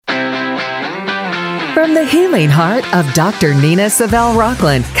From the healing heart of Dr. Nina Savelle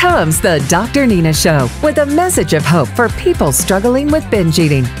Rockland comes the Dr. Nina Show with a message of hope for people struggling with binge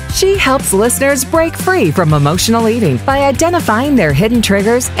eating. She helps listeners break free from emotional eating by identifying their hidden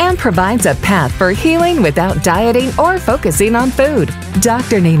triggers and provides a path for healing without dieting or focusing on food.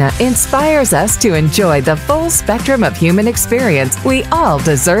 Dr. Nina inspires us to enjoy the full spectrum of human experience we all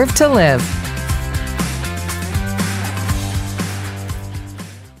deserve to live.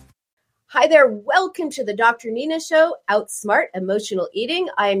 Hi there. Welcome to the Dr. Nina Show, Outsmart Emotional Eating.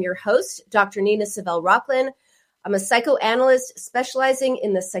 I am your host, Dr. Nina Savelle Rockland. I'm a psychoanalyst specializing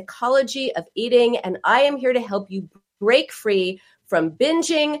in the psychology of eating, and I am here to help you break free from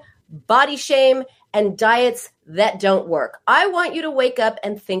binging, body shame, and diets that don't work. I want you to wake up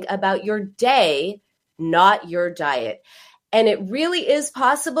and think about your day, not your diet. And it really is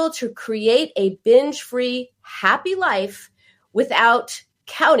possible to create a binge-free, happy life without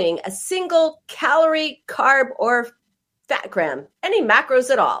counting a single calorie, carb, or fat gram, any macros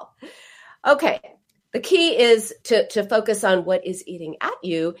at all. Okay, the key is to focus on what is eating at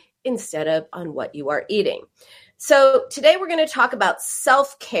you instead of on what you are eating. So today we're going to talk about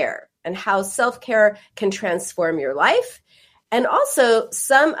self-care and how self-care can transform your life, and also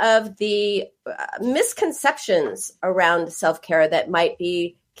some of the misconceptions around self-care that might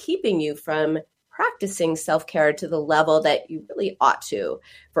be keeping you from practicing self-care to the level that you really ought to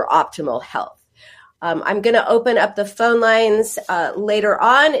for optimal health. I'm going to open up the phone lines later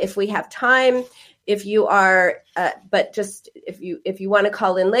on if we have time. If you are, but just if you want to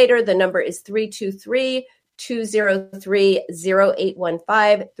call in later, the number is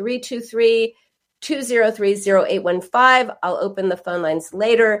 323-203-0815, 323-203-0815. I'll open the phone lines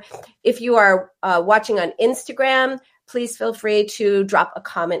later. If you are watching on Instagram, please feel free to drop a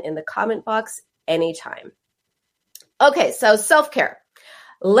comment in the comment box anytime. Okay, so self-care.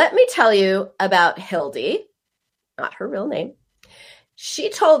 Let me tell you about Hildy, not her real name. She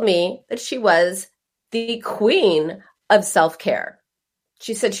told me that she was the queen of self-care.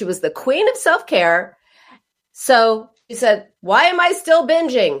 She said she was the queen of self-care. So she said, why am I still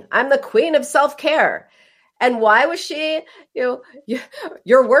binging? I'm the queen of self-care. And why was she, your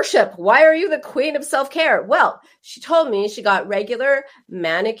worship, why are you the queen of self-care? Well, she told me she got regular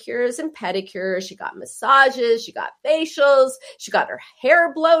manicures and pedicures. She got massages. She got facials. She got her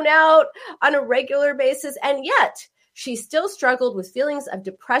hair blown out on a regular basis. And yet she still struggled with feelings of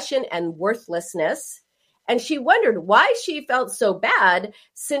depression and worthlessness. And she wondered why she felt so bad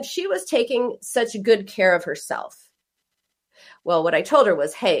since she was taking such good care of herself. Well, what I told her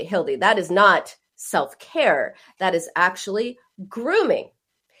was, hey, Hildy, that is not self-care. That is actually grooming.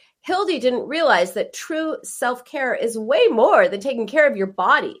 Hildy didn't realize that true self-care is way more than taking care of your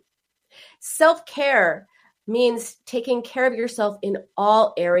body. Self-care means taking care of yourself in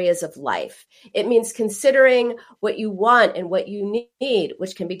all areas of life. It means considering what you want and what you need,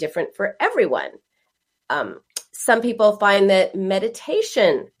 which can be different for everyone. Some people find that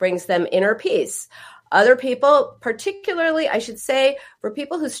meditation brings them inner peace. Other people, particularly, I should say, for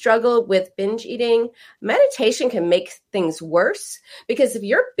people who struggle with binge eating, meditation can make things worse because if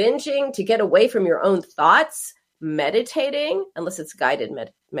you're binging to get away from your own thoughts, meditating, unless it's guided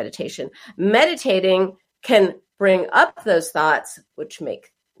meditation, meditating can bring up those thoughts, which makes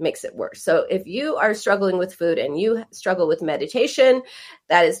it worse. So if you are struggling with food and you struggle with meditation,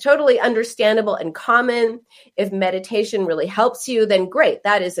 that is totally understandable and common. If meditation really helps you, then great.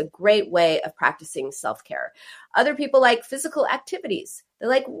 That is a great way of practicing self-care. Other people like physical activities. They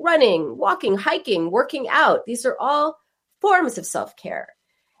like running, walking, hiking, working out. These are all forms of self-care.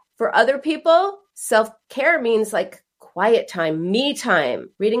 For other people, self-care means like quiet time, me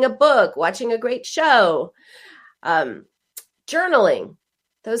time, reading a book, watching a great show, journaling.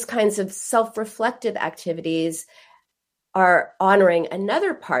 Those kinds of self-reflective activities are honoring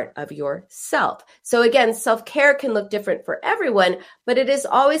another part of yourself. So again, self-care can look different for everyone, but it is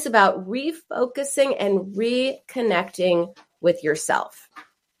always about refocusing and reconnecting with yourself.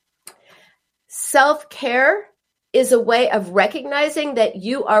 Self-care is a way of recognizing that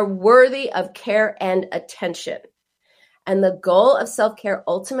you are worthy of care and attention. And the goal of self-care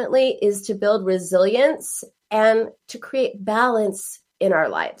ultimately is to build resilience and to create balance in our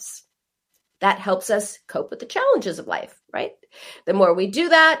lives. That helps us cope with the challenges of life, right? The more we do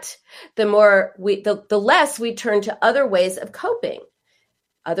that, the less we turn to other ways of coping.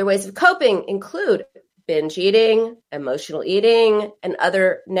 Other ways of coping include binge eating, emotional eating, and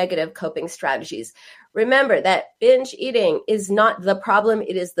other negative coping strategies. Remember that binge eating is not the problem.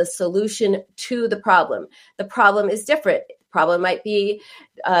 It is the solution to the problem. The problem is different. The problem might be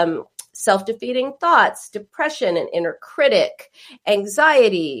self-defeating thoughts, depression, an inner critic,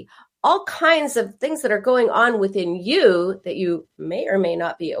 anxiety, all kinds of things that are going on within you that you may or may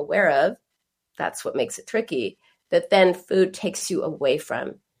not be aware of. That's what makes it tricky, that then food takes you away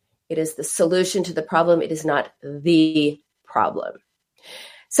from. It is the solution to the problem. It is not the problem.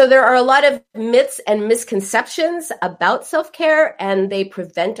 So there are a lot of myths and misconceptions about self-care, and they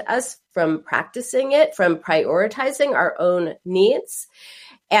prevent us from practicing it, from prioritizing our own needs.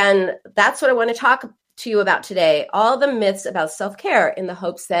 And that's what I want to talk to you about today, all the myths about self-care, in the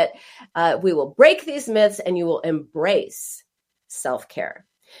hopes that we will break these myths and you will embrace self-care.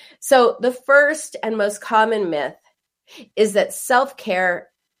 So the first and most common myth is that self-care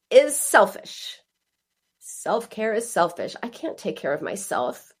is selfish. Self-care is selfish. I can't take care of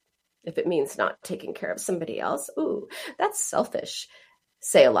myself if it means not taking care of somebody else. Ooh, that's selfish,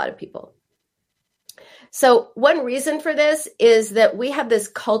 say a lot of people. So one reason for this is that we have this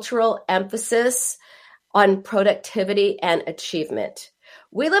cultural emphasis on productivity and achievement.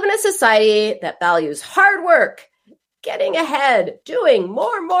 We live in a society that values hard work, getting ahead, doing more.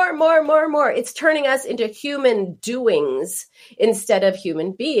 It's turning us into human doings instead of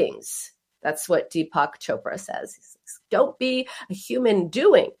human beings. That's what Deepak Chopra says. He says, don't be a human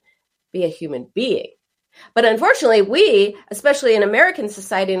doing, be a human being. But unfortunately, we, especially in American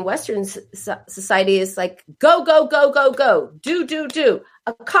society and Western society, is like, go, do,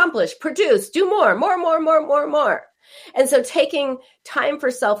 accomplish, produce, do more. And so taking time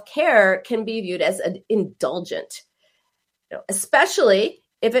for self-care can be viewed as an indulgent, especially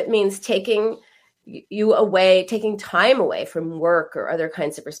if it means taking time away from work or other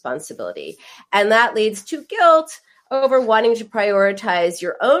kinds of responsibility. And that leads to guilt over wanting to prioritize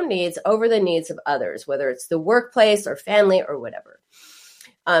your own needs over the needs of others, whether it's the workplace or family or whatever.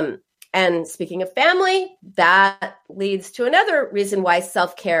 And speaking of family, that leads to another reason why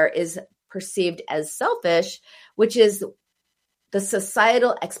self-care is perceived as selfish, which is the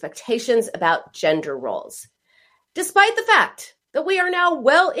societal expectations about gender roles. Despite the fact that we are now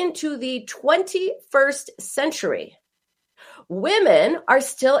well into the 21st century, women are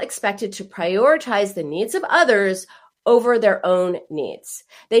still expected to prioritize the needs of others over their own needs.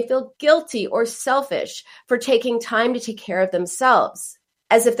 They feel guilty or selfish for taking time to take care of themselves,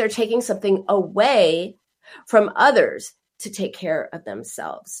 as if they're taking something away from others to take care of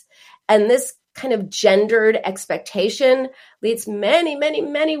themselves. And this kind of gendered expectation leads many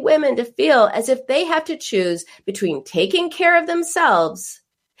women to feel as if they have to choose between taking care of themselves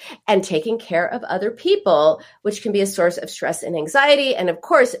and taking care of other people, which can be a source of stress and anxiety. And of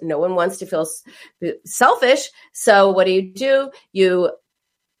course, no one wants to feel selfish. So what do? You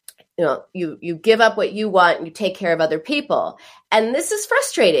give up what you want and you take care of other people. And this is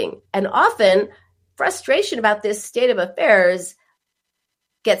frustrating. And often frustration about this state of affairs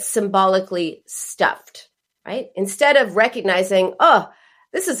gets symbolically stuffed, right? Instead of recognizing, oh,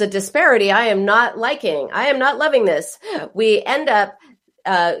 this is a disparity I am not liking. I am not loving this. We end up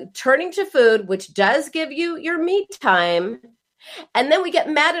turning to food, which does give you your me time. And then we get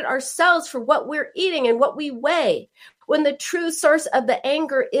mad at ourselves for what we're eating and what we weigh, when the true source of the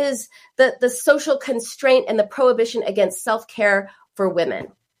anger is the social constraint and the prohibition against self-care for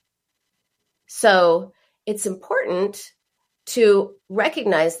women. So it's important to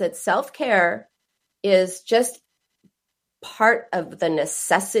recognize that self-care is just part of the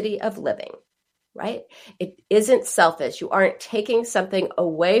necessity of living. Right? It isn't selfish. You aren't taking something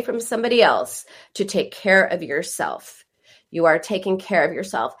away from somebody else to take care of yourself. You are taking care of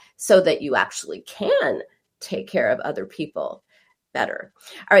yourself so that you actually can take care of other people better.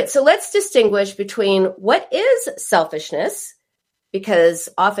 All right, so let's distinguish between what is selfishness, because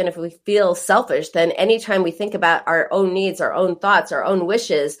often if we feel selfish, then anytime we think about our own needs, our own thoughts, our own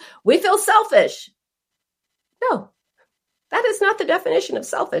wishes, we feel selfish. No, that is not the definition of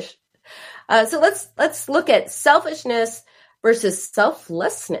selfish. So let's look at selfishness versus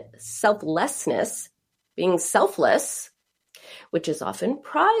selflessness, being selfless, which is often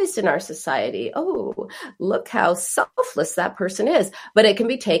prized in our society. Oh, look how selfless that person is. But it can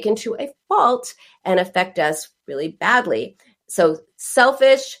be taken to a fault and affect us really badly. So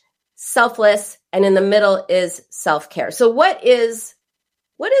selfish, selfless, and in the middle is self-care. So what is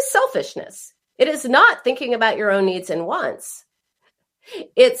selfishness? It is not thinking about your own needs and wants.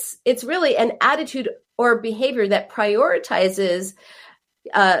 It's really an attitude or behavior that prioritizes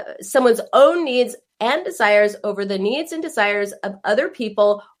someone's own needs and desires over the needs and desires of other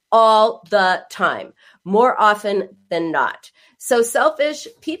people all the time, more often than not. So selfish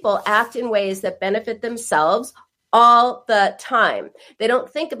people act in ways that benefit themselves all the time. They don't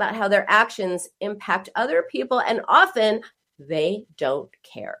think about how their actions impact other people, and often they don't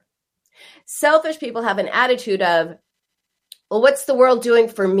care. Selfish people have an attitude of, well, what's the world doing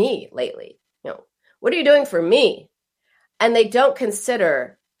for me lately? What are you doing for me? And they don't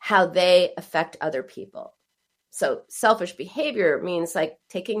consider how they affect other people. So selfish behavior means like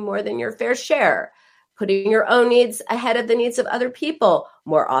taking more than your fair share, putting your own needs ahead of the needs of other people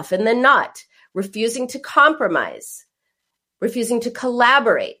more often than not, refusing to compromise, refusing to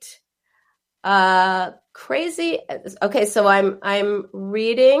collaborate. Crazy. Okay, so I'm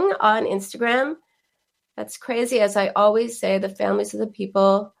reading on Instagram. That's crazy. As I always say, the families of the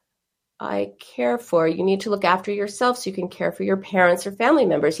people I care for. You need to look after yourself so you can care for your parents or family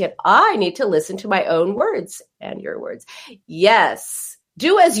members. Yet I need to listen to my own words and your words. Yes.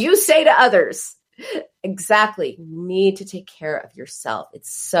 Do as you say to others. Exactly. You need to take care of yourself.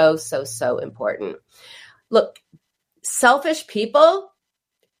 It's so, so, so important. Look, selfish people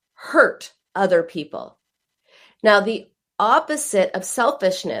hurt other people. Now, the opposite of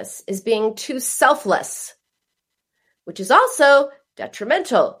selfishness is being too selfless, which is also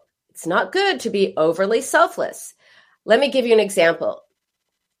detrimental. It's not good to be overly selfless. Let me give you an example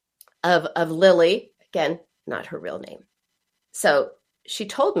of Lily. Again, not her real name. So she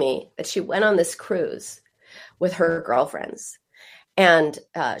told me that she went on this cruise with her girlfriends. And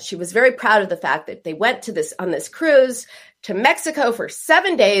she was very proud of the fact that they went on this cruise to Mexico for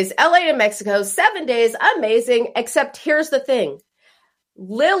 7 days, LA to Mexico, 7 days, amazing. Except here's the thing.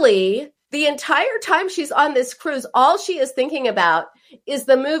 Lily, the entire time she's on this cruise, all she is thinking about is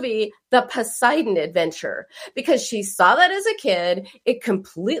the movie The Poseidon Adventure, because she saw that as a kid. It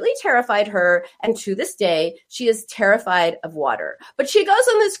completely terrified her. And to this day, she is terrified of water. But she goes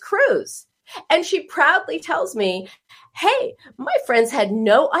on this cruise and she proudly tells me, hey, my friends had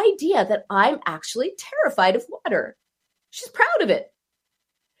no idea that I'm actually terrified of water. She's proud of it.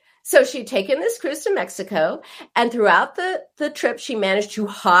 So she'd taken this cruise to Mexico, and throughout the trip, she managed to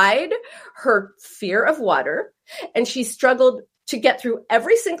hide her fear of water, and she struggled to get through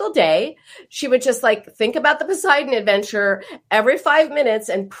every single day. She would just think about the Poseidon Adventure every 5 minutes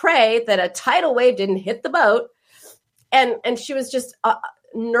and pray that a tidal wave didn't hit the boat. And she was just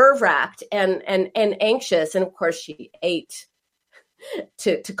nerve-wracked and anxious. And of course, she ate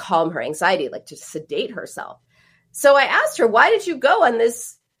to calm her anxiety, to sedate herself. So I asked her, why did you go on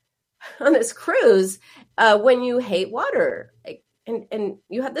this cruise when you hate water? And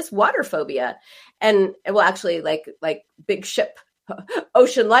you have this water phobia, and well, actually like big ship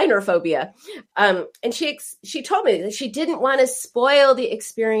ocean liner phobia. And she told me that she didn't want to spoil the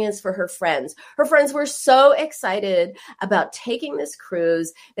experience for her friends. Her friends were so excited about taking this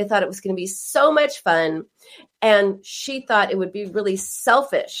cruise. They thought it was going to be so much fun. And she thought it would be really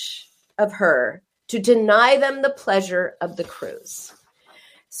selfish of her to deny them the pleasure of the cruise.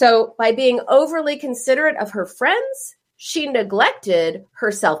 So by being overly considerate of her friends, she neglected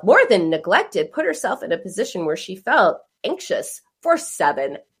herself, more than neglected, put herself in a position where she felt anxious for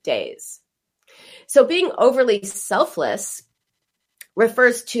 7 days. So being overly selfless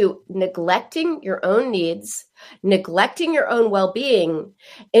refers to neglecting your own needs, neglecting your own well-being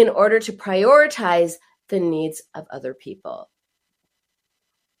in order to prioritize the needs of other people.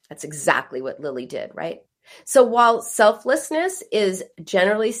 That's exactly what Lily did, right? So while selflessness is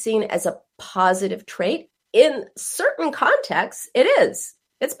generally seen as a positive trait, in certain contexts, it is.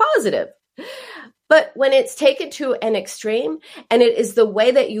 It's positive. But when it's taken to an extreme and it is the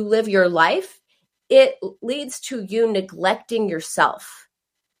way that you live your life, it leads to you neglecting yourself.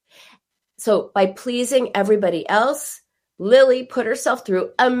 So by pleasing everybody else, Lily put herself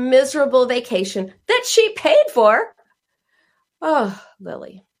through a miserable vacation that she paid for. Oh,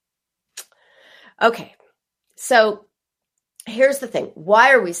 Lily. Okay, so here's the thing.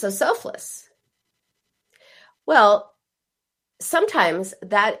 Why are we so selfless? Well, sometimes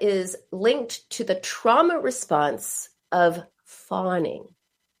that is linked to the trauma response of fawning.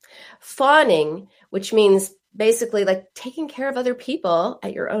 Fawning, which means basically taking care of other people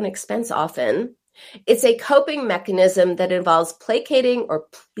at your own expense often. It's a coping mechanism that involves placating or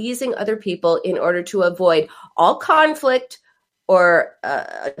pleasing other people in order to avoid all conflict or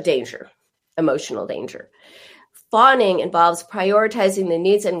danger, emotional danger. Fawning involves prioritizing the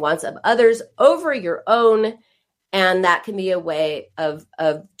needs and wants of others over your own, and that can be a way of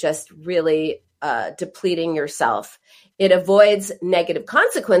just really depleting yourself. It avoids negative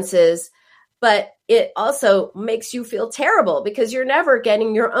consequences, but it also makes you feel terrible because you're never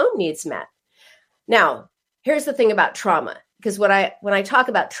getting your own needs met. Now, here's the thing about trauma, because when I talk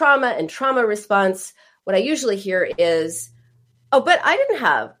about trauma and trauma response, what I usually hear is, oh, but I didn't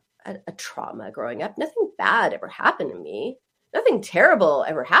have a trauma growing up. Nothing bad ever happened to me. Nothing terrible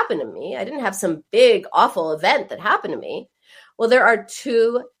ever happened to me. I didn't have some big, awful event that happened to me. Well, there are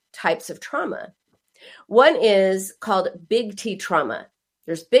two types of trauma. One is called big T trauma.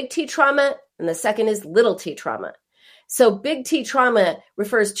 There's big T trauma, and the second is little t trauma. So big T trauma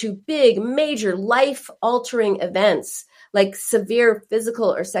refers to big, major, life-altering events like severe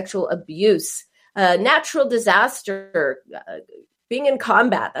physical or sexual abuse, natural disaster, being in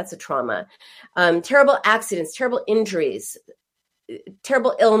combat, that's a trauma, terrible accidents, terrible injuries,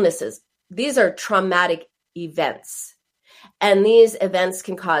 terrible illnesses. These are traumatic events. And these events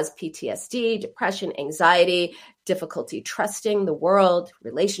can cause PTSD, depression, anxiety, difficulty trusting the world,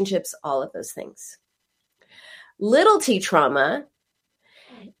 relationships, all of those things. Little t trauma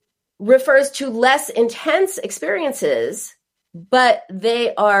refers to less intense experiences, but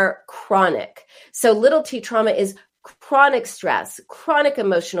they are chronic. So little t trauma is chronic stress, chronic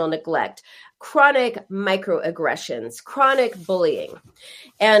emotional neglect, chronic microaggressions, chronic bullying.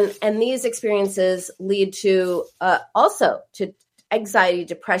 And these experiences lead to also to anxiety,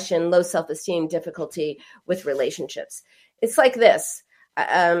 depression, low self-esteem, difficulty with relationships. It's like this.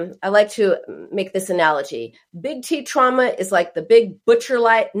 I like to make this analogy. Big T trauma is like the big butcher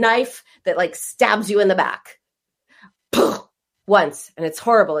knife that like stabs you in the back once, and it's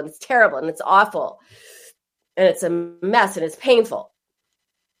horrible and it's terrible and it's awful and it's a mess and it's painful.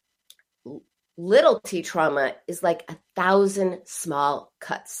 Little t trauma is like 1,000 small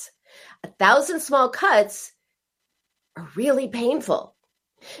cuts. 1,000 small cuts are really painful.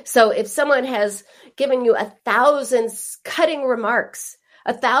 So if someone has given you 1,000 cutting remarks,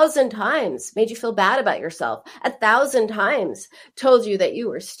 1,000 times made you feel bad about yourself, 1,000 times told you that you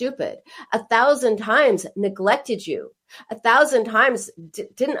were stupid, 1,000 times neglected you, 1,000 times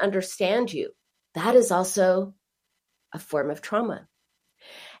didn't understand you, that is also a form of trauma.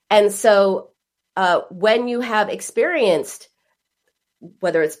 And so when you have experienced,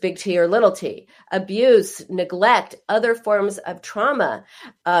 whether it's big T or little t, abuse, neglect, other forms of trauma,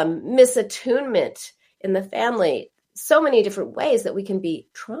 misattunement in the family, so many different ways that we can be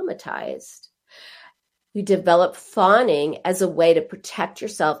traumatized, you develop fawning as a way to protect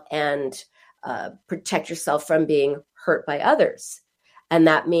yourself and protect yourself from being hurt by others. And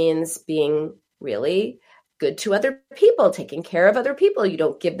that means being really good to other people, taking care of other people. You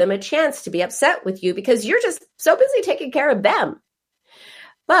don't give them a chance to be upset with you because you're just so busy taking care of them.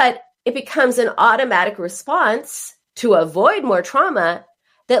 But it becomes an automatic response to avoid more trauma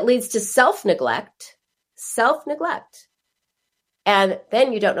that leads to self-neglect. And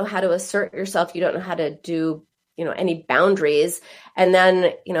then you don't know how to assert yourself. You don't know how to do, any boundaries. And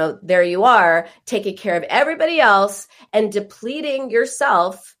then, there you are taking care of everybody else and depleting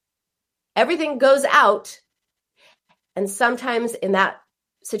yourself. Everything goes out. And sometimes in that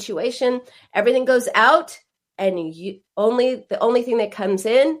situation, everything goes out and the only thing that comes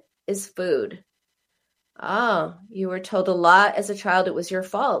in is food. Oh, you were told a lot as a child. It was your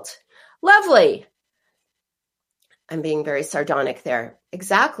fault. Lovely. I'm being very sardonic there.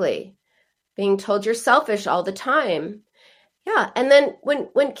 Exactly. Being told you're selfish all the time. Yeah. And then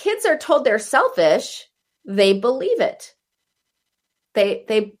when kids are told they're selfish, they believe it.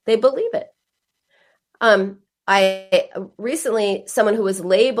 They believe it. I recently, someone who was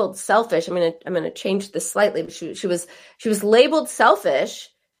labeled selfish, I'm going to change this slightly, but she was labeled selfish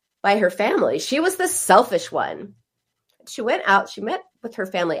by her family. She was the selfish one. She went out, she met with her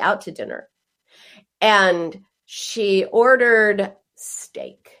family out to dinner, and she ordered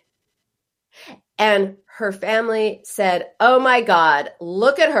steak. And her family said, "Oh my God,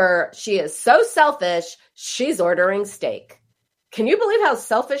 look at her. She is so selfish. She's ordering steak." Can you believe how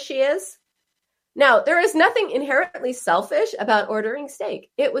selfish she is? Now, there is nothing inherently selfish about ordering steak.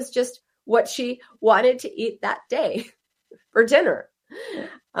 It was just what she wanted to eat that day for dinner.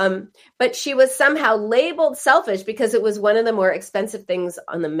 But she was somehow labeled selfish because it was one of the more expensive things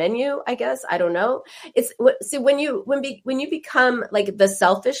on the menu, I guess. I don't know. When you become like the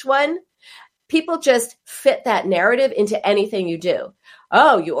selfish one, people just fit that narrative into anything you do.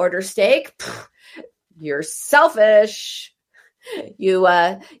 Oh, you order steak? Pfft, you're selfish.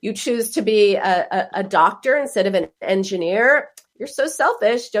 You choose to be a doctor instead of an engineer. You're so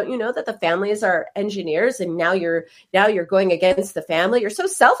selfish. Don't you know that the families are engineers and now you're going against the family? You're so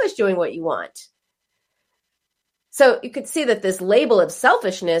selfish doing what you want. So you could see that this label of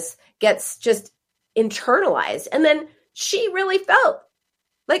selfishness gets just internalized. And then she really felt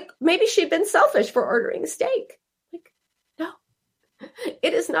like maybe she'd been selfish for ordering steak. Like, no,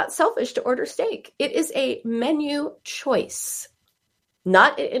 it is not selfish to order steak. It is a menu choice,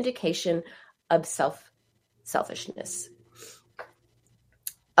 not an indication of selfishness.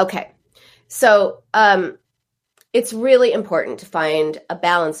 Okay, so it's really important to find a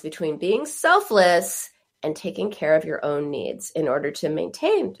balance between being selfless and taking care of your own needs in order to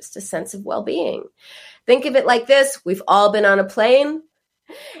maintain just a sense of well-being. Think of it like this. We've all been on a plane.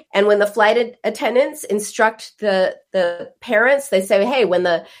 And when the flight attendants instruct the parents, they say, hey,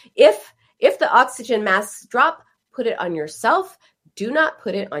 if the oxygen masks drop, put it on yourself. Do not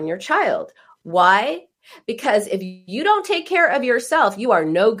put it on your child. Why? Because if you don't take care of yourself, you are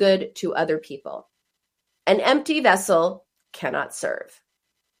no good to other people. An empty vessel cannot serve.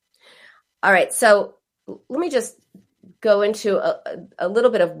 All right, so let me just go into a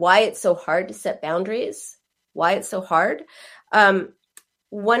little bit of why it's so hard to set boundaries, why it's so hard.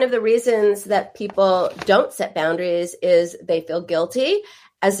 One of the reasons that people don't set boundaries is they feel guilty,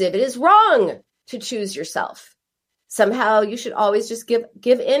 as if it is wrong to choose yourself. Somehow you should always just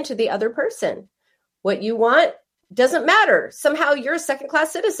give in to the other person. What you want doesn't matter. Somehow you're a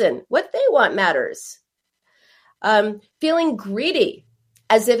second-class citizen. What they want matters. Feeling greedy,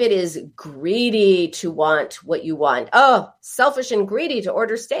 as if it is greedy to want what you want. Oh, selfish and greedy to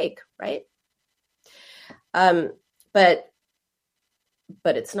order steak, right? But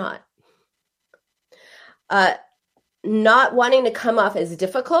it's not. Not wanting to come off as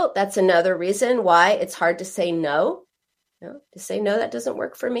difficult, that's another reason why it's hard to say no. To say no, that doesn't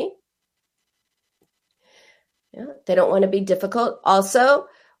work for me. They don't want to be difficult. Also,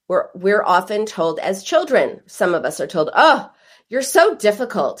 we're often told as children, some of us are told, oh, you're so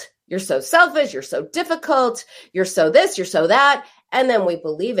difficult. You're so selfish. You're so difficult. You're so this, you're so that. And then we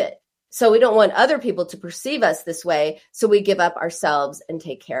believe it. So we don't want other people to perceive us this way. So we give up ourselves and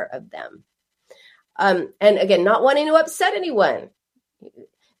take care of them. And again, not wanting to upset anyone.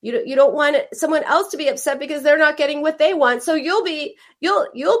 You don't want someone else to be upset because they're not getting what they want. So you'll be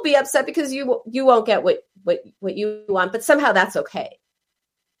upset because you won't get what you want, but somehow that's okay.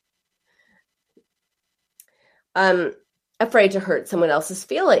 Afraid to hurt someone else's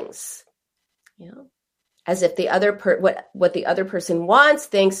feelings. As if the other what the other person wants,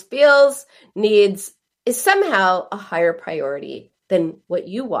 thinks, feels, needs is somehow a higher priority than what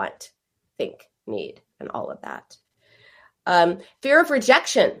you want, think, need, and all of that. Fear of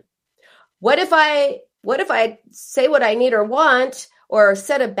rejection. What if I say what I need or want or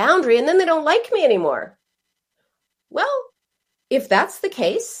set a boundary and then they don't like me anymore? Well, if that's the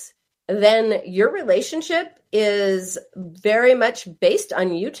case, then your relationship is very much based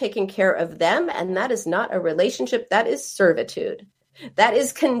on you taking care of them. And that is not a relationship. That is servitude. That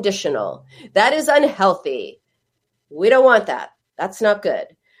is conditional. That is unhealthy. We don't want that. That's not good.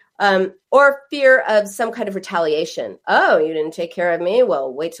 Or fear of some kind of retaliation. Oh, you didn't take care of me?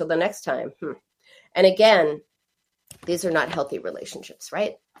 Well, wait till the next time. And again, these are not healthy relationships,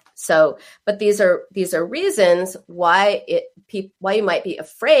 right? So, but these are reasons why why you might be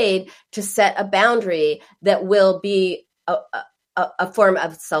afraid to set a boundary that will be a form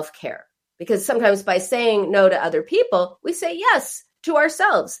of self-care. Because sometimes by saying no to other people, we say yes to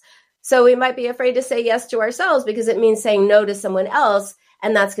ourselves. So we might be afraid to say yes to ourselves because it means saying no to someone else,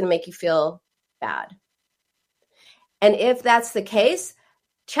 and that's going to make you feel bad. And if that's the case,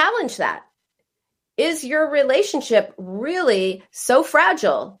 challenge that. Is your relationship really so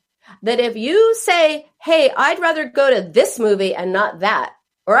fragile that if you say, hey, I'd rather go to this movie and not that,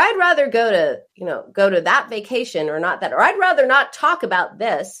 or I'd rather go to that vacation or not that, or I'd rather not talk about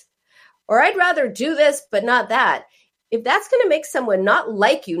this, or I'd rather do this but not that, if that's going to make someone not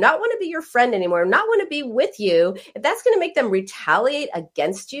like you, not want to be your friend anymore, not want to be with you, if that's going to make them retaliate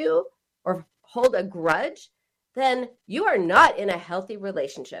against you or hold a grudge, then you are not in a healthy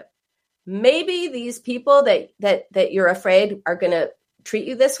relationship. Maybe these people that you're afraid are going to treat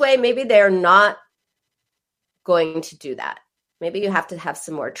you this way, maybe they're not going to do that. Maybe you have to have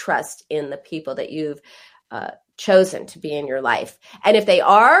some more trust in the people that you've chosen to be in your life. And if they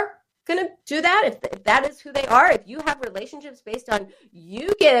are going to do that, if that is who they are, if you have relationships based on you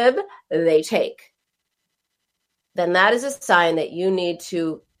give, they take, then that is a sign that you need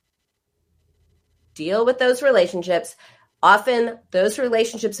to deal with those relationships. Often those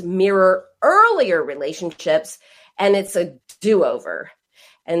relationships mirror earlier relationships, and it's a do-over.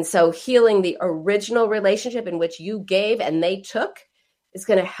 And so healing the original relationship in which you gave and they took is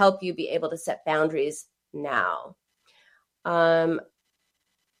going to help you be able to set boundaries now.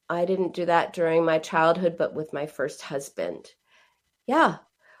 I didn't do that during my childhood, but with my first husband. Yeah,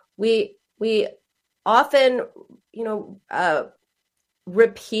 we often,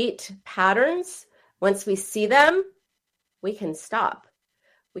 repeat patterns. Once we see them, we can stop.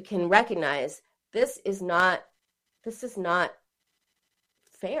 We can recognize this is not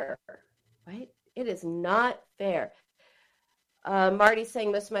fair, right? It is not fair. Marty's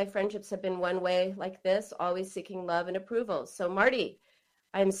saying most of my friendships have been one way like this, always seeking love and approval. So Marty,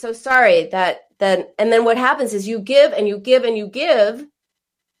 I'm so sorry that then, and then what happens is you give and you give and you give,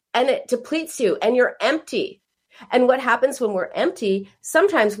 and it depletes you and you're empty. And what happens when we're empty,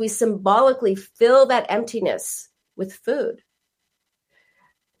 sometimes we symbolically fill that emptiness with food.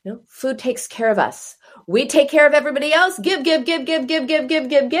 You know, food takes care of us. We take care of everybody else. Give, give, give, give, give, give, give,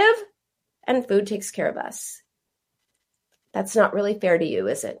 give, give. And food takes care of us. That's not really fair to you,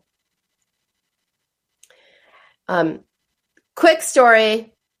 is it? Quick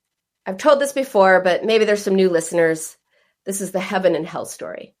story. I've told this before, but maybe there's some new listeners. This is the heaven and hell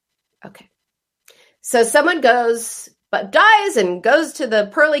story. Okay. So someone dies and goes to the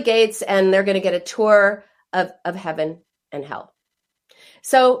pearly gates, and they're going to get a tour of heaven and hell.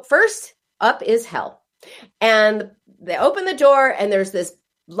 So first up is hell. And they open the door, and there's this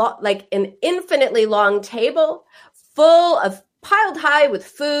like an infinitely long table full of piled high with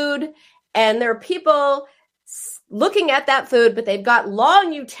food. And there are people looking at that food, but they've got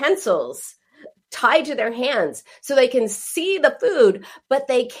long utensils tied to their hands so they can see the food, but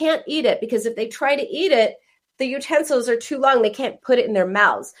they can't eat it because if they try to eat it, the utensils are too long. They can't put it in their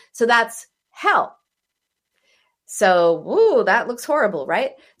mouths. So that's hell. So, that looks horrible,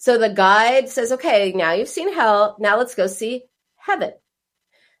 right? So the guide says, okay, now you've seen hell. Now let's go see heaven.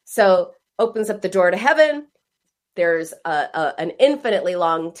 So opens up the door to heaven. There's an infinitely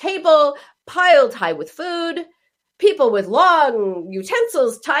long table piled high with food, people with long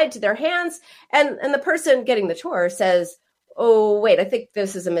utensils tied to their hands. And the person getting the tour says, oh, wait, I think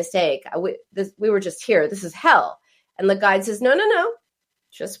this is a mistake. We were just here. This is hell. And the guide says, no,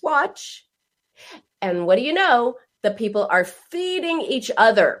 just watch. And what do you know? The people are feeding each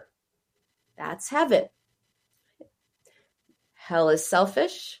other. That's heaven. Hell is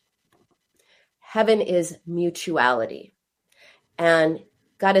selfish. Heaven is mutuality. And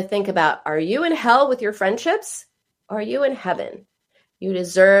got to think about, are you in hell with your friendships? Or are you in heaven? You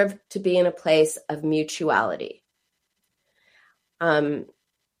deserve to be in a place of mutuality. I'm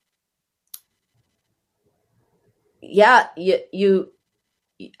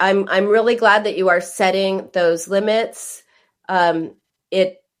really glad that you are setting those limits.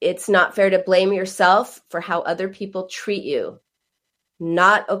 It's not fair to blame yourself for how other people treat you.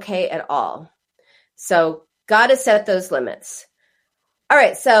 Not okay at all. So got to set those limits. All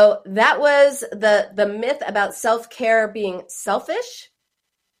right, so that was the myth about self-care being selfish.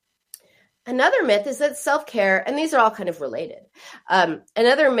 Another myth is that self-care, and these are all kind of related.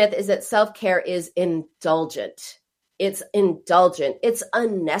 Another myth is that self-care is indulgent. It's indulgent. It's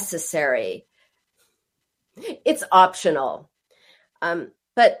unnecessary. It's optional.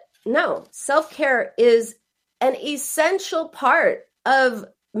 But no, self-care is an essential part of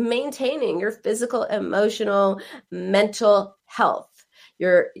maintaining your physical, emotional, mental health.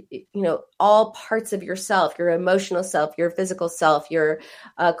 Your, all parts of yourself, your emotional self, your physical self, your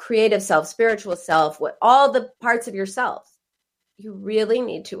creative self, spiritual self, all the parts of yourself, you really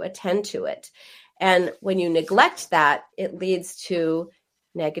need to attend to it. And when you neglect that, it leads to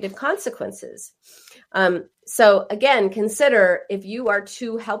negative consequences. So again, consider if you are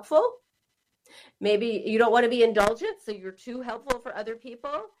too helpful. Maybe you don't want to be indulgent, so you're too helpful for other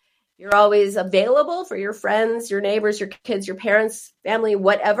people. You're always available for your friends, your neighbors, your kids, your parents, family,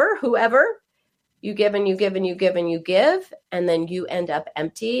 whatever, whoever. You give and you give and you give and you give, and then you end up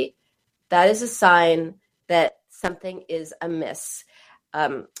empty. That is a sign that something is amiss.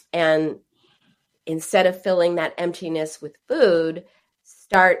 And instead of filling that emptiness with food,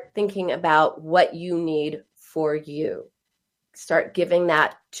 start thinking about what you need for you. Start giving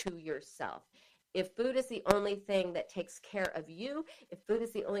that to yourself. If food is the only thing that takes care of you, if food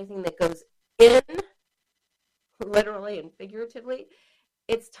is the only thing that goes in, literally and figuratively,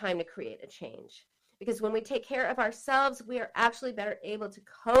 it's time to create a change. Because when we take care of ourselves, we are actually better able to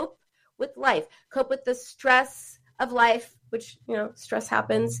cope with life, cope with the stress of life, which, stress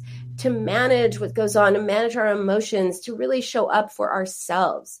happens, to manage what goes on, to manage our emotions, to really show up for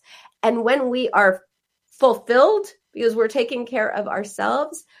ourselves. And when we are fulfilled because we're taking care of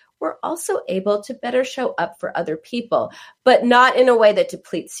ourselves, we're also able to better show up for other people, but not in a way that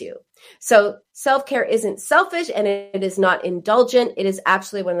depletes you. So self-care isn't selfish and it is not indulgent. It is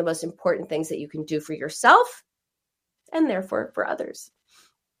actually one of the most important things that you can do for yourself and therefore for others.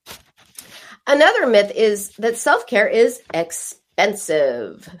 Another myth is that self-care is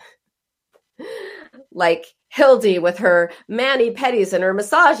expensive. Like Hildy with her mani-pedis and her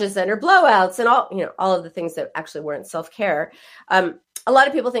massages and her blowouts and all of the things that actually weren't self-care. A lot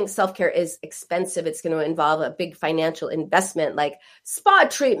of people think self-care is expensive. It's going to involve a big financial investment like spa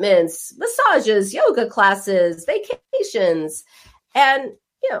treatments, massages, yoga classes, vacations. And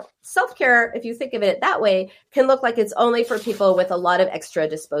self-care, if you think of it that way, can look like it's only for people with a lot of extra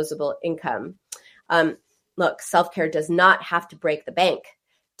disposable income. Look, self-care does not have to break the bank.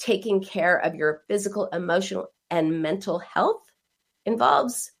 Taking care of your physical, emotional, and mental health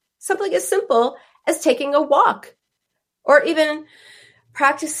involves something as simple as taking a walk, or even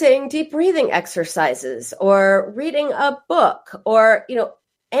practicing deep breathing exercises, or reading a book, or,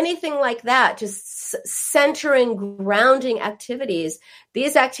 anything like that, just centering, grounding activities.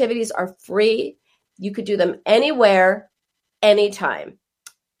 These activities are free. You could do them anywhere, anytime.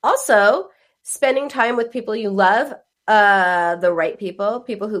 Also, spending time with people you love, the right people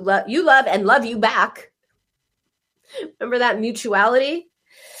who love and love you back. Remember that mutuality?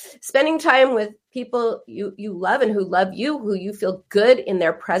 Spending time with people you love and who love you, who you feel good in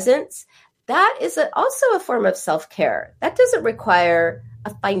their presence. That is also a form of self-care. That doesn't require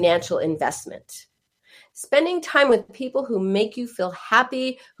a financial investment. Spending time with people who make you feel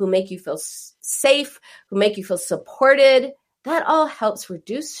happy, who make you feel safe, who make you feel supported, that all helps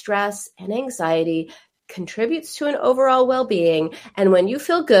reduce stress and anxiety, contributes to an overall well-being. And when you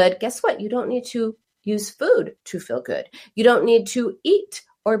feel good, guess what? You don't need to use food to feel good. You don't need to eat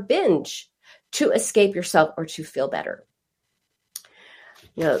or binge to escape yourself or to feel better.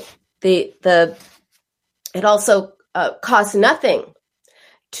 It also costs nothing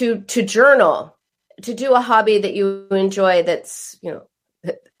to journal, to do a hobby that you enjoy that's,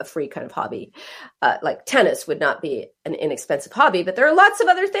 a free kind of hobby. Like tennis would not be an inexpensive hobby, but there are lots of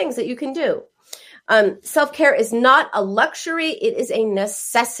other things that you can do. Self-care is not a luxury. It is a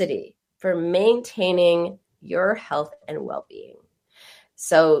necessity for maintaining your health and well-being.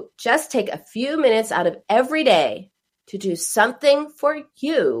 So just take a few minutes out of every day to do something for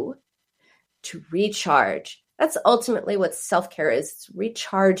you to recharge. That's ultimately what self-care is. It's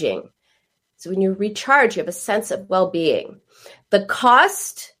recharging. So when you recharge, you have a sense of well-being. The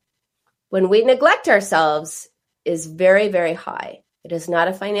cost when we neglect ourselves is very, very high. It is not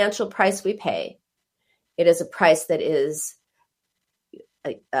a financial price we pay. It is a price that is,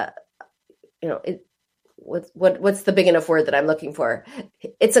 what's the big enough word that I'm looking for?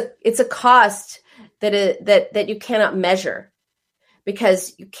 It's a cost that you cannot measure,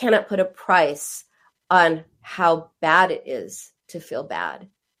 because you cannot put a price on how bad it is to feel bad.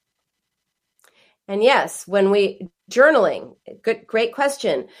 And yes, when journaling, great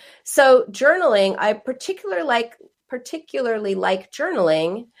question. So journaling, I particularly like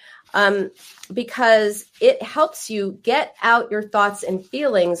journaling because it helps you get out your thoughts and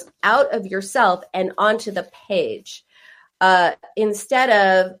feelings out of yourself and onto the page, instead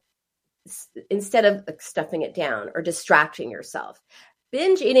of stuffing it down or distracting yourself.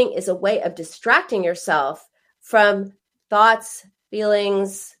 Binge eating is a way of distracting yourself from thoughts,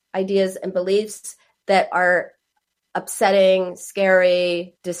 feelings, ideas, and beliefs that are upsetting,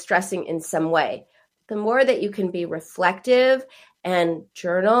 scary, distressing in some way. The more that you can be reflective and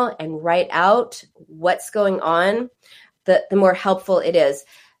journal and write out what's going on, the more helpful it is.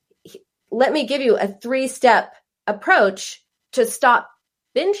 Let me give you a 3-step approach to stop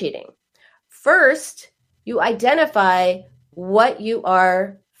binge eating. First, you identify what you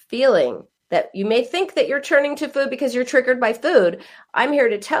are feeling. That you may think that you're turning to food because you're triggered by food. I'm here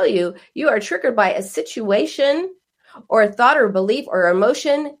to tell you, you are triggered by a situation or a thought or belief or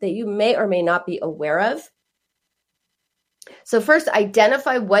emotion that you may or may not be aware of. So first,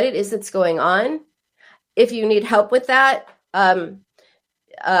 identify what it is that's going on. If you need help with that,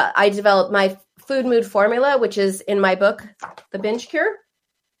 I developed my food mood formula, which is in my book, The Binge Cure,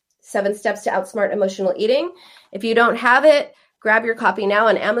 7 Steps to Outsmart Emotional Eating. If you don't have it, grab your copy now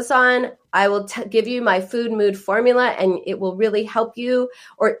on Amazon. I will give you my food mood formula, and it will really help you.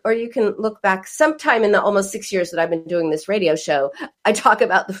 Or you can look back sometime in the almost 6 years that I've been doing this radio show. I talk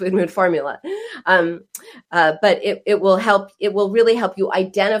about the food mood formula, but it will help. It will really help you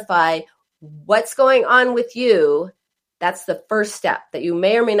identify what's going on with you. That's the first step that you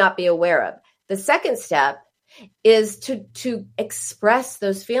may or may not be aware of. The second step is to express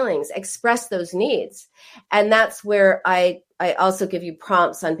those feelings, express those needs. And that's where I also give you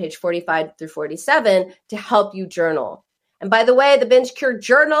prompts on page 45 through 47 to help you journal. And by the way, the Binge Cure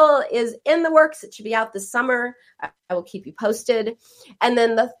Journal is in the works. It should be out this summer. I will keep you posted. And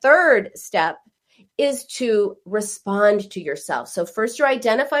then the third step is to respond to yourself. So first you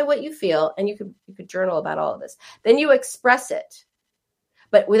identify what you feel, and you could journal about all of this. Then you express it,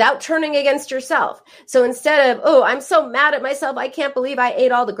 but without turning against yourself. So instead of, oh, I'm so mad at myself, I can't believe I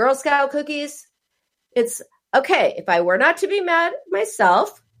ate all the Girl Scout cookies. It's, okay, if I were not to be mad at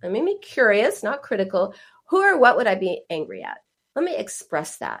myself, let me be curious, not critical, who or what would I be angry at? Let me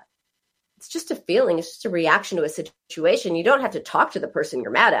express that. It's just a feeling. It's just a reaction to a situation. You don't have to talk to the person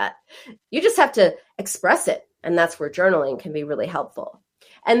you're mad at. You just have to express it. And that's where journaling can be really helpful.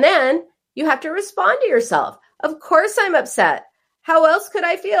 And then you have to respond to yourself. Of course I'm upset. How else could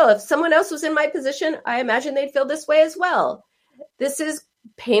I feel? If someone else was in my position, I imagine they'd feel this way as well. This is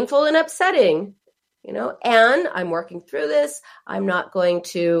painful and upsetting, and I'm working through this. I'm not going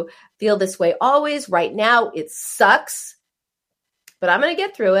to feel this way always. Right now, it sucks, but I'm going to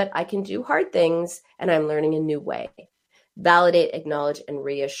get through it. I can do hard things, and I'm learning a new way. Validate, acknowledge, and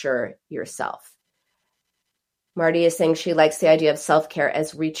reassure yourself. Marty is saying she likes the idea of self-care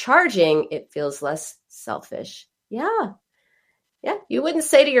as recharging. It feels less selfish. Yeah. You wouldn't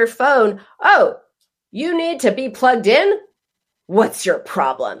say to your phone, oh, you need to be plugged in? What's your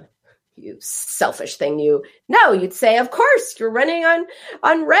problem? You selfish thing, you. No, you'd say, of course, you're running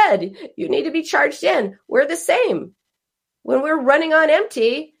on red. You need to be charged in. We're the same. When we're running on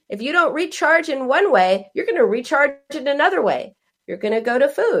empty, if you don't recharge in one way, you're going to recharge in another way. You're going to go to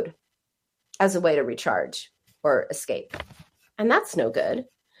food as a way to recharge or escape. And that's no good.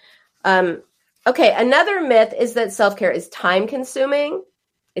 Okay, another myth is that self-care is time-consuming.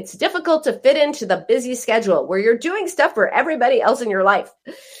 It's difficult to fit into the busy schedule where you're doing stuff for everybody else in your life.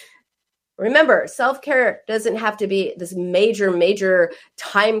 Remember, self-care doesn't have to be this major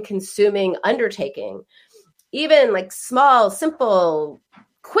time-consuming undertaking. Even like small, simple,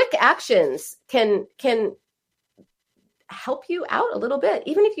 quick actions can help you out a little bit.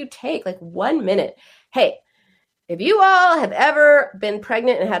 Even if you take like 1 minute. Hey, if you all have ever been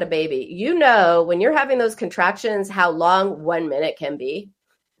pregnant and had a baby, you know when you're having those contractions, how long 1 minute can be,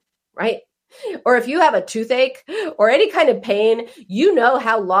 right? Or if you have a toothache or any kind of pain, you know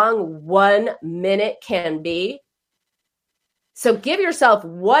how long 1 minute can be. So give yourself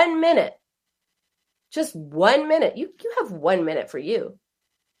 1 minute, just 1 minute. You have 1 minute for you.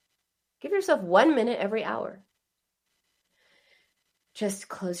 Give yourself 1 minute every hour. Just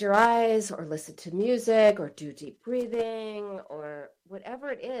close your eyes or listen to music or do deep breathing or whatever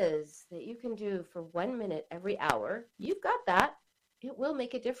it is that you can do for 1 minute every hour. You've got that. It will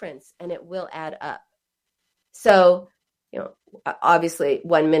make a difference and it will add up. So, obviously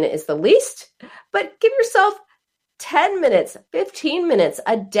 1 minute is the least, but give yourself 10 minutes, 15 minutes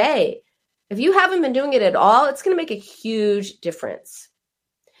a day. If you haven't been doing it at all, it's going to make a huge difference.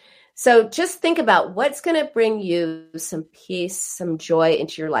 So just think about what's going to bring you some peace, some joy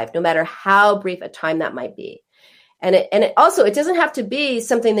into your life, no matter how brief a time that might be. And it also, it doesn't have to be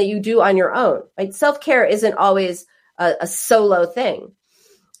something that you do on your own. Right? Self-care isn't always a solo thing.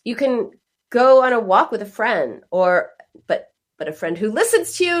 You can go on a walk with a friend, but a friend who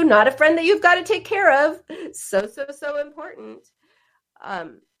listens to you, not a friend that you've got to take care of. So important.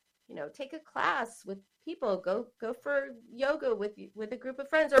 Take a class with people, go for yoga with a group of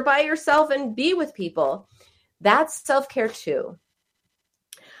friends or by yourself and be with people. That's self-care too.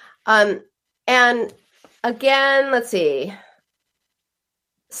 And again, let's see.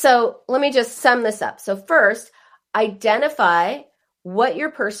 So let me just sum this up. So first, identify what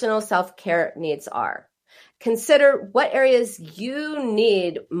your personal self-care needs are. Consider what areas you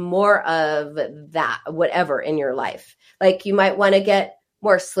need more of that, whatever in your life. Like you might want to get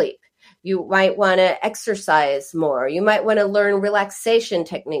more sleep. You might want to exercise more. You might want to learn relaxation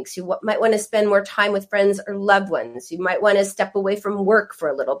techniques. You might want to spend more time with friends or loved ones. You might want to step away from work for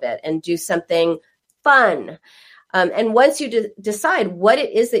a little bit and do something fun. And once you decide what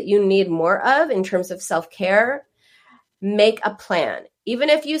it is that you need more of in terms of self-care, make a plan. Even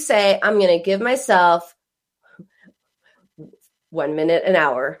if you say, I'm going to give myself 1 minute an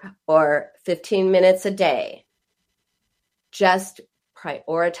hour or 15 minutes a day, just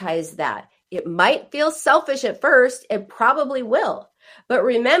prioritize that. It might feel selfish at first. It probably will. But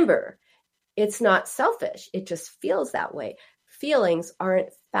remember, it's not selfish. It just feels that way. Feelings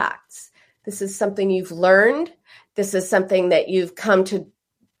aren't facts. This is something you've learned. This is something that you've come to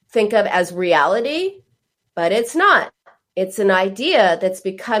think of as reality, but it's not. It's an idea that's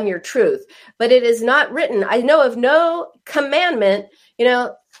become your truth, but it is not written. I know of no commandment.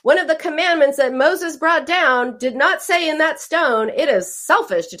 One of the commandments that Moses brought down did not say in that stone, it is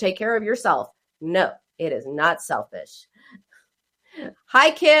selfish to take care of yourself. No, it is not selfish.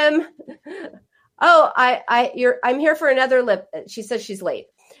 Hi, Kim. Oh, I'm here for another She says she's late.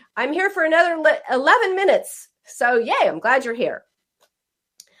 I'm here for another 11 minutes. So yay, I'm glad you're here.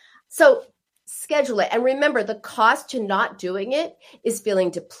 So schedule it. And remember, the cost to not doing it is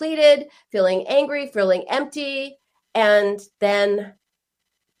feeling depleted, feeling angry, feeling empty. And then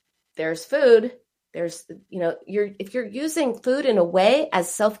there's food. There's, if you're using food in a way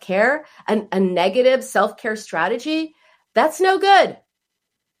as self-care, a negative self-care strategy, that's no good.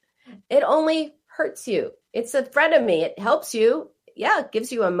 it only hurts you. It's a frenemy. It helps you. Yeah, it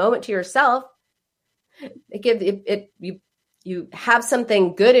gives you a moment to yourself. You have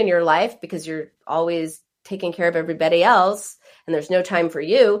something good in your life because you're always taking care of everybody else and there's no time for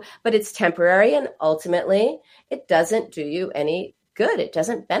you, but it's temporary and ultimately it doesn't do you any good. It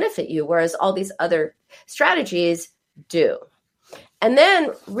doesn't benefit you, whereas all these other strategies do. And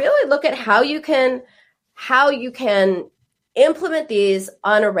then really look at how you can implement these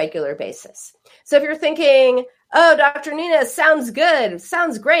on a regular basis. So if you're thinking, oh, Dr. Nina, sounds good,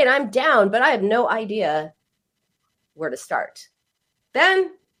 sounds great, I'm down, but I have no idea where to start,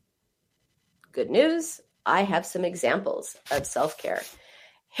 then good news, I have some examples of self-care.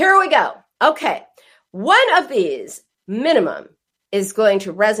 Here we go. Okay. One of these minimum is going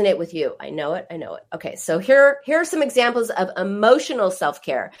to resonate with you. I know it. Okay. So here are some examples of emotional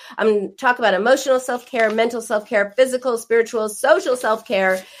self-care. I'm going to talk about emotional self-care, mental self-care, physical, spiritual, social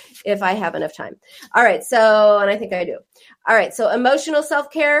self-care, if I have enough time. All right. So, and I think I do. All right. So emotional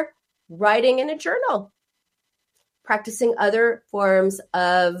self-care, writing in a journal, practicing other forms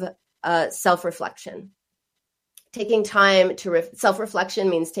of self-reflection. Taking time to self-reflection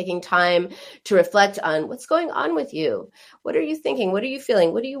means taking time to reflect on what's going on with you. What are you thinking? What are you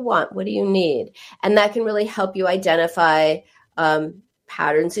feeling? What do you want? What do you need? And that can really help you identify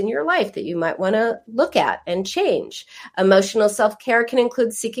patterns in your life that you might want to look at and change. Emotional self-care can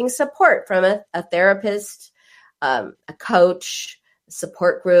include seeking support from a therapist, a coach, a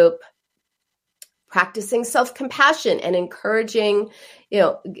support group, practicing self-compassion and encouraging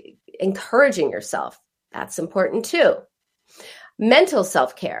yourself. That's important too. Mental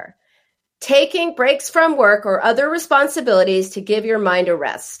self-care, taking breaks from work or other responsibilities to give your mind a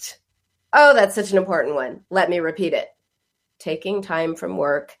rest. Oh, that's such an important one. Let me repeat it. Taking time from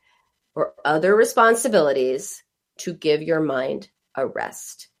work or other responsibilities to give your mind a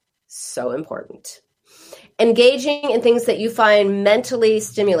rest. So important. Engaging in things that you find mentally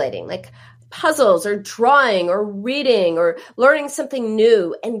stimulating, like puzzles or drawing or reading or learning something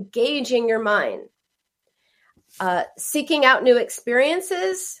new, engaging your mind. Seeking out new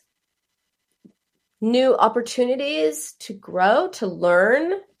experiences, new opportunities to grow, to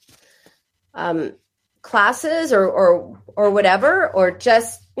learn, classes or whatever, or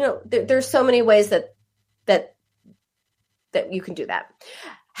just, there's so many ways that you can do that.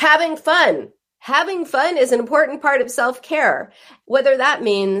 Having fun is an important part of self-care, whether that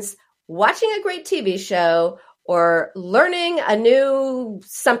means watching a great TV show or learning a new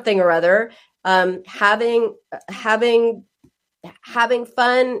something or other. Having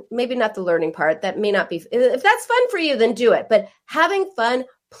fun, maybe not the learning part, that may not be, if that's fun for you, then do it. But having fun,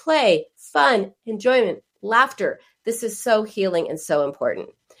 play, fun, enjoyment, laughter. This is so healing and so important.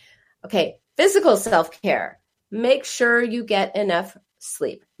 Okay. Physical self-care. Make sure you get enough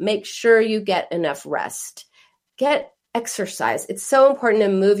sleep. Make sure you get enough rest. Get exercise. It's so important to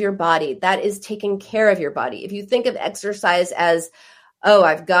move your body. That is taking care of your body. If you think of exercise as, oh,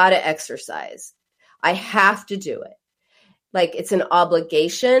 I've got to exercise, I have to do it, like it's an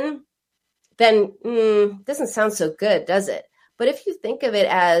obligation, then doesn't sound so good, does it? But if you think of it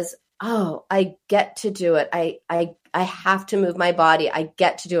as, oh, I get to do it. I have to move my body. I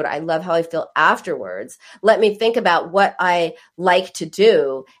get to do it. I love how I feel afterwards. Let me think about what I like to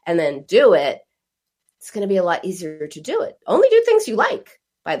do and then do it. It's going to be a lot easier to do it. Only do things you like,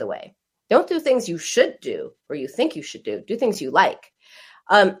 by the way. Don't do things you should do or you think you should do. Do things you like.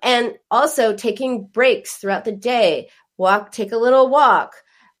 And also taking breaks throughout the day. Take a little walk,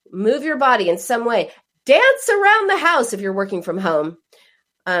 move your body in some way. Dance around the house if you're working from home.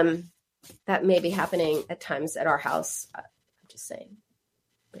 That may be happening at times at our house. I'm just saying.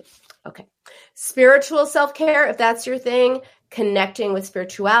 Okay. Spiritual self-care, if that's your thing, connecting with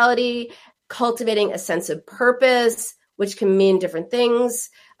spirituality, cultivating a sense of purpose, which can mean different things,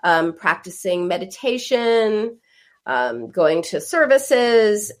 practicing meditation, going to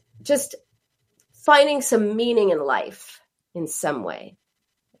services, just finding some meaning in life in some way.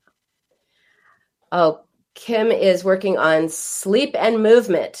 Oh, Kim is working on sleep and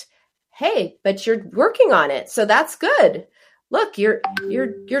movement. Hey, but you're working on it, so that's good. Look, you're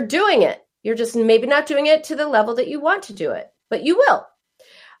doing it. You're just maybe not doing it to the level that you want to do it, but you will.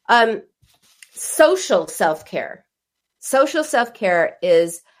 Social self-care. Social self-care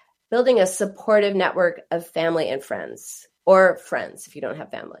is building a supportive network of family and friends, or friends if you don't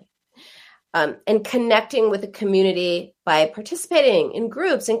have family. And connecting with the community by participating in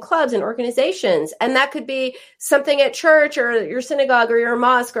groups and clubs and organizations. And that could be something at church or your synagogue or your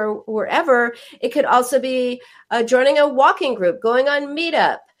mosque or wherever. It could also be joining a walking group, going on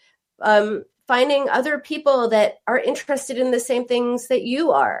Meetup, finding other people that are interested in the same things that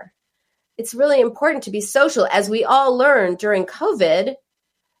you are. it's really important to be social. As we all learned during COVID,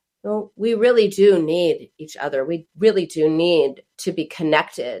 well, we really do need each other. We really do need to be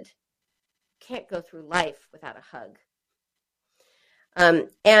connected. Can't go through life without a hug.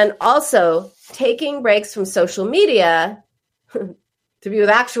 And also taking breaks from social media to be with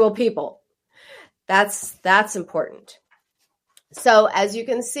actual people. That's important. So as you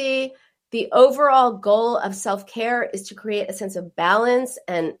can see, the overall goal of self-care is to create a sense of balance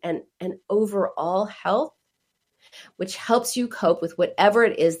and overall health, which helps you cope with whatever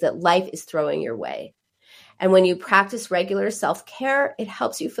it is that life is throwing your way. And when you practice regular self-care, it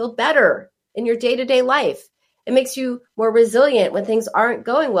helps you feel better in your day-to-day life. It makes you more resilient when things aren't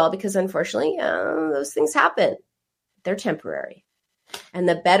going well, because unfortunately, those things happen. They're temporary. And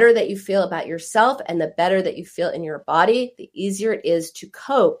the better that you feel about yourself and the better that you feel in your body, the easier it is to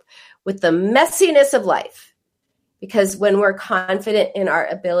cope with the messiness of life. Because when we're confident in our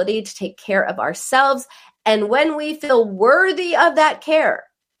ability to take care of ourselves, and when we feel worthy of that care,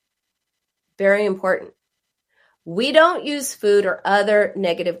 very important, we don't use food or other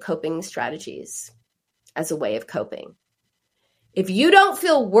negative coping strategies as a way of coping. If you don't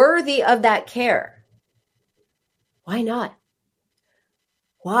feel worthy of that care, why not?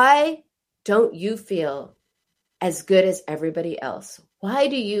 Why don't you feel as good as everybody else? Why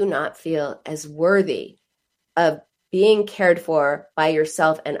do you not feel as worthy of being cared for by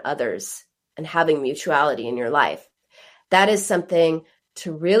yourself and others and having mutuality in your life? That is something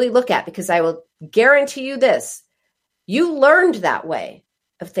to really look at, because I will guarantee you this. You learned that way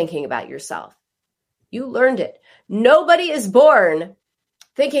of thinking about yourself. You learned it. Nobody is born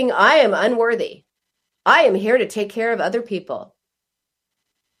thinking, I am unworthy. I am here to take care of other people.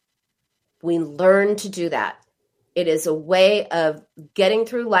 We learn to do that. It is a way of getting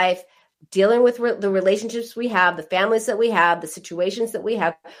through life, dealing with the relationships we have, the families that we have, the situations that we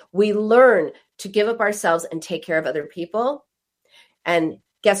have. We learn to give up ourselves and take care of other people. And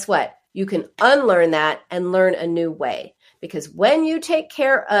guess what? You can unlearn that and learn a new way. Because when you take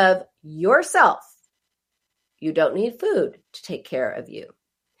care of yourself, you don't need food to take care of you.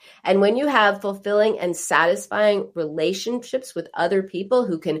 And when you have fulfilling and satisfying relationships with other people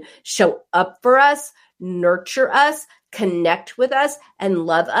who can show up for us, nurture us, connect with us, and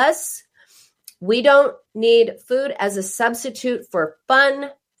love us, we don't need food as a substitute for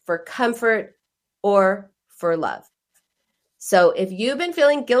fun, for comfort, or for love. So if you've been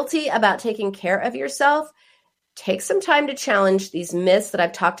feeling guilty about taking care of yourself, take some time to challenge these myths that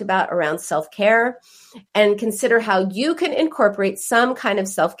I've talked about around self-care and consider how you can incorporate some kind of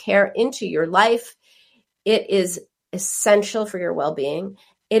self-care into your life. It is essential for your well-being.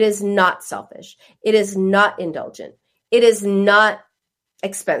 It is not selfish. It is not indulgent. It is not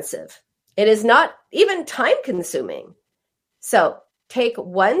expensive. It is not even time-consuming. So take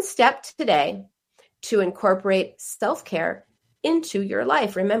one step today to incorporate self-care into your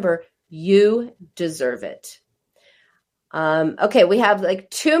life. Remember, you deserve it. Okay, we have like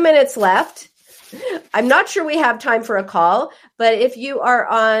 2 minutes left. I'm not sure we have time for a call, but if you are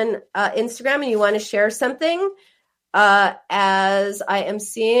on Instagram and you want to share something, as I am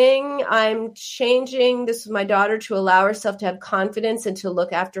seeing, I'm changing this with my daughter to allow herself to have confidence and to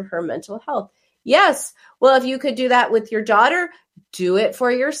look after her mental health. Yes. Well, if you could do that with your daughter, do it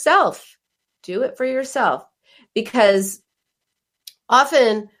for yourself. Do it for yourself, because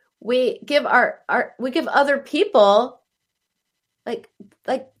often we give other people like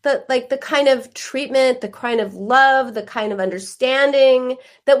the kind of treatment, the kind of love, the kind of understanding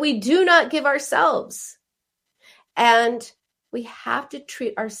that we do not give ourselves. And we have to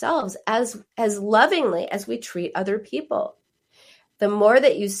treat ourselves as lovingly as we treat other people. The more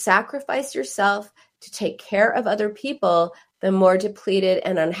that you sacrifice yourself to take care of other people, the more depleted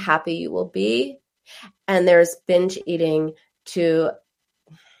and unhappy you will be. And there's binge eating to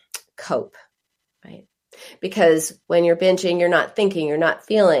cope, right? Because when you're binging, you're not thinking, you're not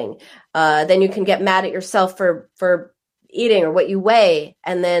feeling. Then you can get mad at yourself for eating or what you weigh.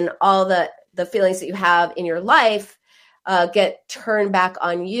 And then all the feelings that you have in your life get turned back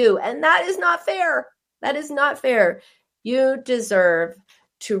on you. And that is not fair. That is not fair. You deserve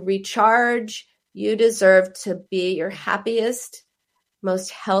to recharge. You deserve to be your happiest, most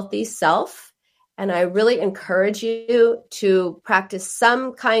healthy self. And I really encourage you to practice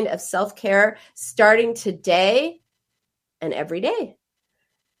some kind of self-care starting today and every day.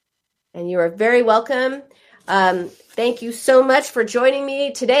 And you are very welcome. Thank you so much for joining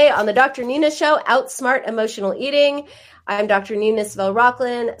me today on the Dr. Nina Show, Outsmart Emotional Eating. I'm Dr. Nina Savelle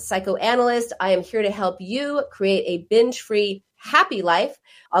Rocklin, psychoanalyst. I am here to help you create a binge-free, happy life.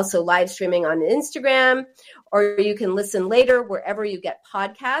 Also live streaming on Instagram, or you can listen later wherever you get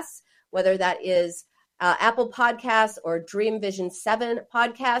podcasts. whether that is Apple Podcasts or Dream Vision 7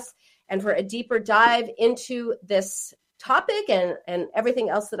 podcasts. And for a deeper dive into this topic and everything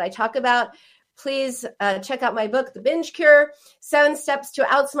else that I talk about, please check out my book, The Binge Cure, 7 Steps to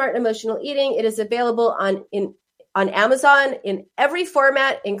Outsmart Emotional Eating. It is available on Amazon in every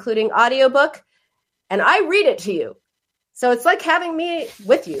format, including audiobook. And I read it to you. So it's like having me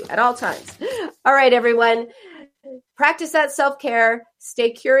with you at all times. All right, everyone. Practice that self-care.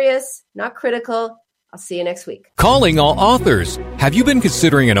 Stay curious, not critical. I'll see you next week. Calling all authors. Have you been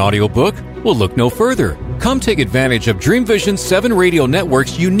considering an audiobook? Well, look no further. Come take advantage of Dream Vision 7 Radio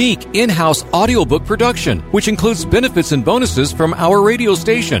Network's unique in-house audiobook production, which includes benefits and bonuses from our radio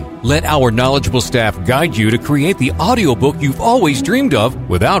station. Let our knowledgeable staff guide you to create the audiobook you've always dreamed of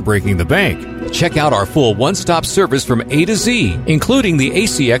without breaking the bank. Check out our full one-stop service from A to Z, including the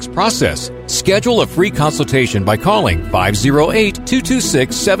ACX process. Schedule a free consultation by calling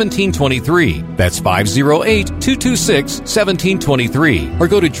 508-226-1723. That's 508-226-1723. Or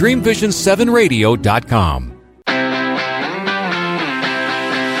go to DreamVision7Radio.com.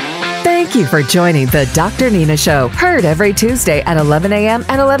 Thank you for joining the Dr. Nina Show, heard every Tuesday at 11 a.m.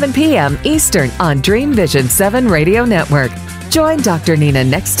 and 11 p.m. Eastern on Dream Vision 7 Radio Network. Join Dr. Nina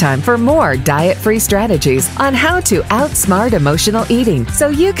next time for more diet-free strategies on how to outsmart emotional eating so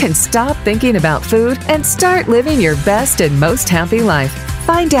you can stop thinking about food and start living your best and most happy life.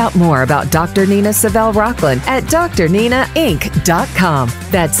 Find out more about Dr. Nina Savelle Rocklin at drninainc.com.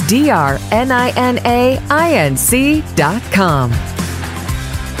 That's drninainc.com.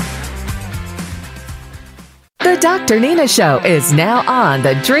 The Dr. Nina Show is now on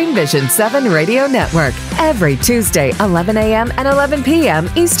the Dream Vision 7 Radio Network every Tuesday, 11 a.m. and 11 p.m.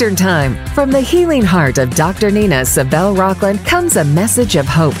 Eastern Time. From the healing heart of Dr. Nina Savelle Rocklin comes a message of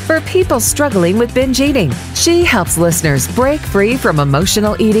hope for people struggling with binge eating. She helps listeners break free from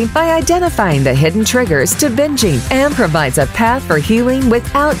emotional eating by identifying the hidden triggers to binging and provides a path for healing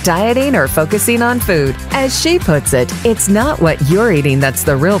without dieting or focusing on food. As she puts it, it's not what you're eating that's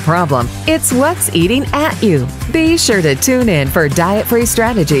the real problem. It's what's eating at you. Be sure to tune in for diet-free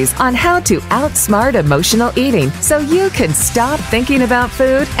strategies on how to outsmart emotional eating so you can stop thinking about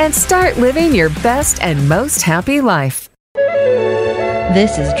food and start living your best and most happy life.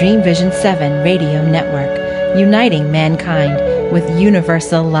 This is Dream Vision 7 Radio Network, uniting mankind with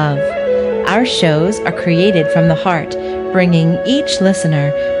universal love. Our shows are created from the heart, bringing each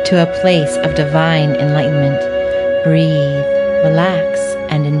listener to a place of divine enlightenment. Breathe, relax,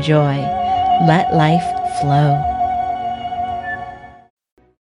 and enjoy. Let life flow.